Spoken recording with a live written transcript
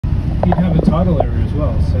you'd have a tidal area as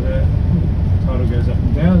well. So the tidal goes up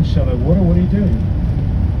and down, shallow water. What are you doing?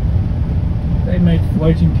 They made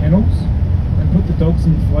floating kennels and put the dogs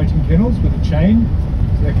in floating kennels with a chain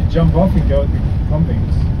so they could jump off and go at the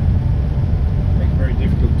convicts. Make it very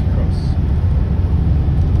difficult to cross.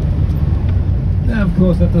 Now, of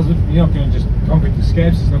course, that doesn't. You're not going to just convict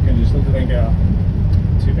escapes. It's not going to just look at it and go, oh,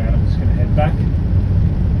 too bad. I'm just going to head back.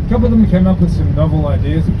 A couple of them came up with some novel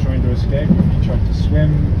ideas of trying to escape. He tried to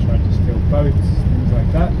swim, tried to steal boats, things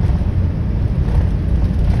like that.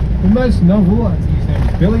 The most novel, I think his name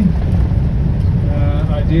is Billy,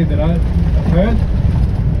 idea that I've heard.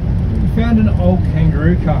 He found an old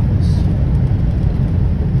kangaroo carcass,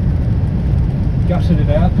 gutted it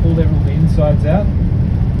out, pulled all the insides out,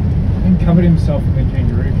 and covered himself in the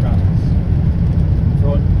kangaroo carcass.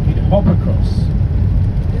 Thought he'd hop across.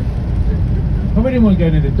 Probably didn't want to go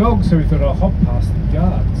near the dog, so he thought I'll hop past the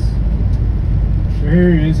guards. So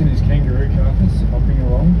here he is in his kangaroo carcass, hopping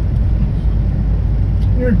along.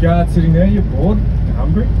 You're a guard sitting there, you're bored, you're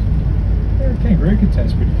hungry. A kangaroo could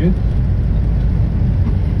taste pretty good.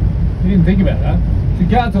 He didn't think about that. The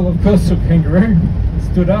guards all, of course, saw kangaroo,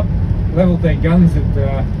 stood up, levelled their guns at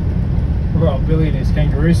Billy in his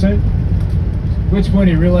kangaroo suit. At which point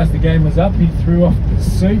he realised the game was up, he threw off the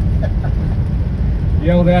suit.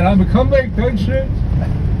 Yelled out, "I'm a convict, don't shoot!"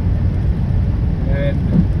 And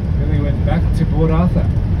Billy went back to Port Arthur.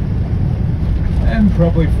 And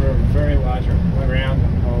probably for a very large round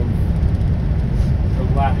of the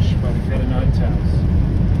lash by the cat o' nine tails.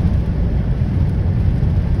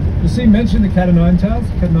 You see, mention the cat o' nine tails.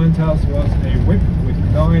 The cat o' nine tails was a whip with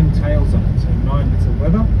 9 tails on it, so 9 bits of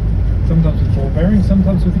leather, sometimes with ball bearings,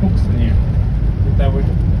 sometimes with hooks in here, that they would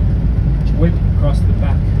whip across the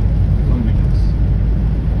back of the convicts.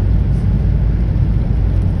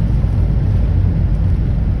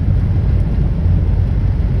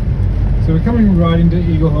 So we're coming right into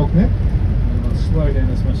Eagle Hawk Neck. I'll slow down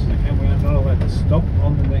as much as I can. We are not allowed to stop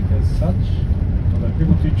on the neck as such, although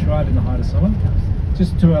people do try it in the height of summer.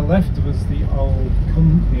 Just to our left was the old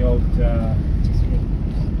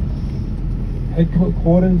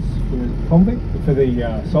headquarters for the convict, for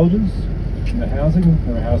the soldiers in the housing.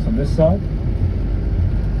 They were housed on this side.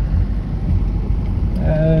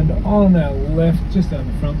 And on our left, just down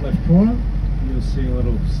the front left corner, you'll see a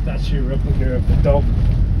little statue replica of the dog,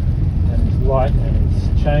 and his light and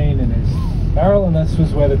his chain and his barrel, and this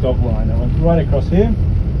was where the dog line. I went right across here.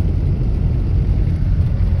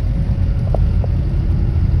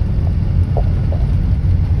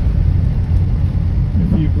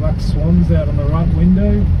 A few black swans out on the right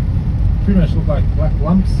window. Pretty much look like black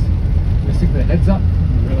lumps. They stick their heads up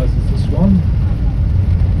and realise it's a swan.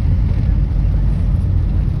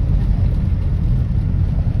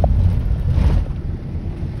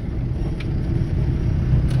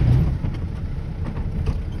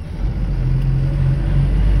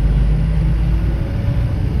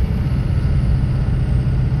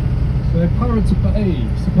 Pirates Bay.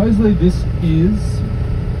 Supposedly this is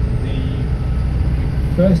the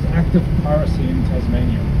first act of piracy in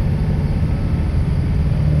Tasmania.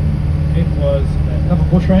 It was a couple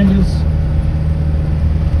of bushrangers,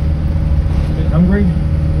 a bit hungry.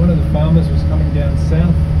 One of the farmers was coming down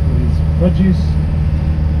south with his produce.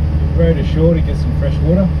 He rowed ashore to get some fresh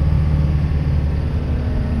water.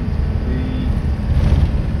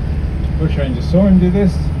 The bushrangers saw him do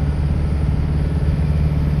this,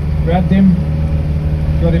 grabbed him,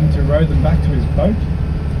 got him to row them back to his boat,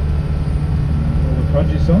 all the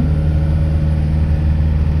produce on,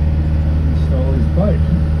 and stole his boat.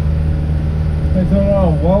 They thought,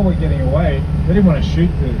 oh, while we're getting away, they didn't want to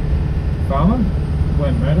shoot the farmer. They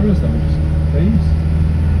weren't murderers, they were just thieves.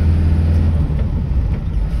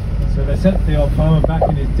 So they set the old farmer back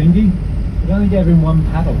in his dinghy, but only gave him 1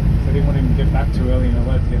 paddle, so they didn't want him to get back too early and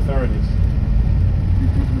alert the authorities.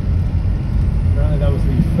 Apparently that was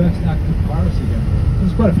the first act of piracy down there.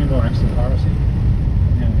 There's quite a few more acts of piracy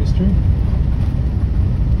in our history.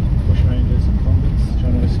 Bushrangers and convicts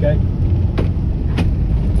trying to escape.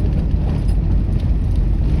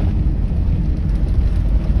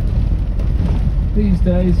 These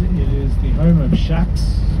days it is the home of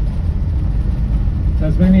shacks.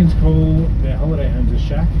 Tasmanians call their holiday homes a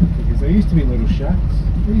shack because they used to be little shacks.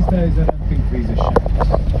 These days I don't think these are shacks.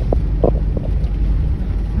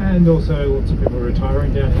 And also lots of people are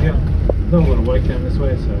retiring down here. Not a lot of work down this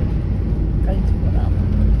way, so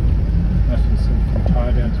most of us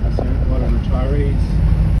retire down to us here. A lot of retirees.